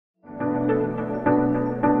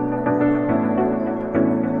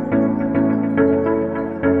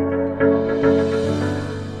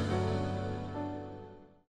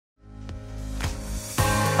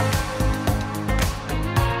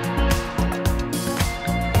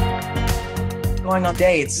Going on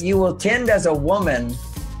dates, you will tend as a woman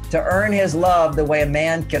to earn his love the way a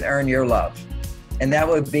man can earn your love. And that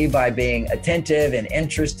would be by being attentive and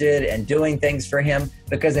interested and doing things for him.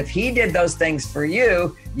 Because if he did those things for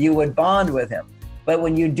you, you would bond with him. But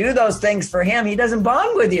when you do those things for him, he doesn't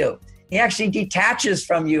bond with you. He actually detaches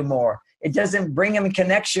from you more. It doesn't bring him in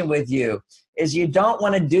connection with you. Is you don't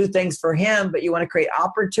want to do things for him, but you want to create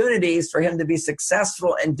opportunities for him to be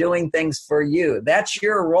successful in doing things for you. That's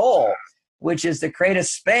your role, which is to create a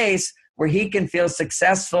space where he can feel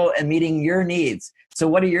successful in meeting your needs. So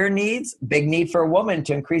what are your needs? Big need for a woman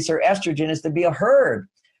to increase her estrogen is to be heard.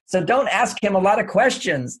 So don't ask him a lot of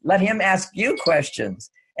questions. Let him ask you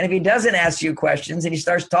questions. And if he doesn't ask you questions and he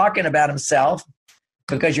starts talking about himself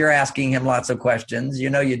because you're asking him lots of questions, you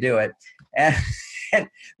know you do it. And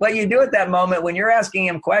what you do at that moment when you're asking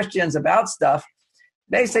him questions about stuff,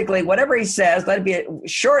 basically whatever he says, let it be a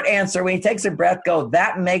short answer. When he takes a breath, go,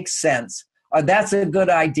 that makes sense. Or that's a good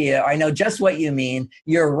idea. I know just what you mean.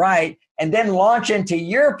 You're right. And then launch into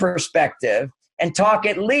your perspective and talk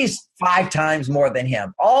at least 5 times more than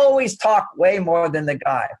him. Always talk way more than the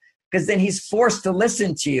guy, because then he's forced to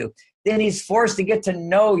listen to you. Then he's forced to get to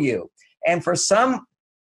know you. And for some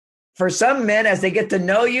men, as they get to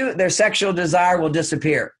know you, their sexual desire will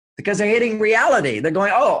disappear because they're hitting reality. They're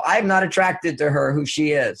going, oh, I'm not attracted to her, who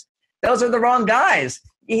she is. Those are the wrong guys.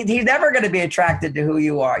 He's never going to be attracted to who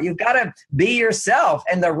you are. You've got to be yourself.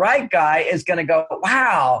 And the right guy is going to go,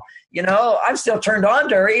 wow, you know, I'm still turned on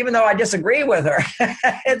to her, even though I disagree with her.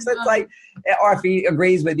 it's like, or if he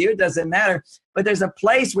agrees with you, it doesn't matter. But there's a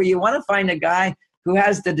place where you want to find a guy who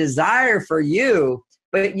has the desire for you,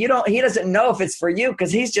 but he doesn't know if it's for you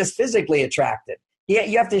because he's just physically attracted.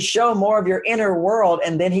 You have to show more of your inner world,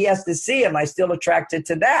 and then he has to see, am I still attracted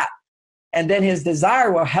to that? And then his desire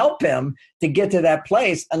will help him to get to that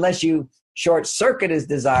place, unless you short circuit his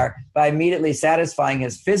desire by immediately satisfying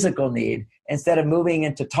his physical need instead of moving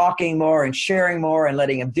into talking more and sharing more and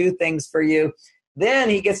letting him do things for you. Then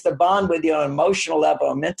he gets to bond with you on an emotional level,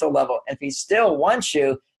 a mental level. And if he still wants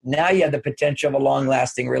you, now you have the potential of a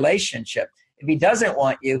long-lasting relationship. If he doesn't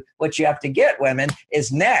want you, what you have to get, women,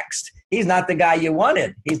 is next. He's not the guy you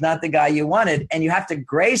wanted. He's not the guy you wanted. And you have to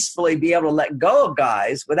gracefully be able to let go of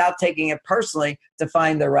guys without taking it personally to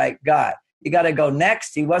find the right guy. You got to go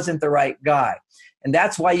next. He wasn't the right guy. And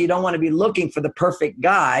that's why you don't want to be looking for the perfect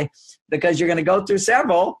guy, because you're going to go through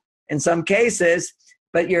several in some cases.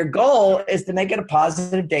 But your goal is to make it a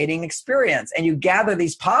positive dating experience. And you gather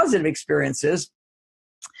these positive experiences,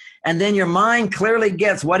 and then your mind clearly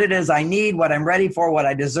gets what it is I need, what I'm ready for, what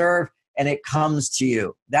I deserve, and it comes to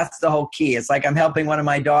you. That's the whole key. It's like I'm helping one of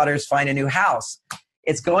my daughters find a new house.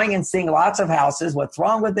 It's going and seeing lots of houses. What's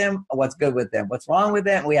wrong with them? What's good with them? What's wrong with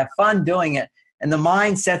them? We have fun doing it. And the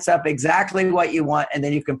mind sets up exactly what you want, and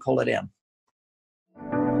then you can pull it in.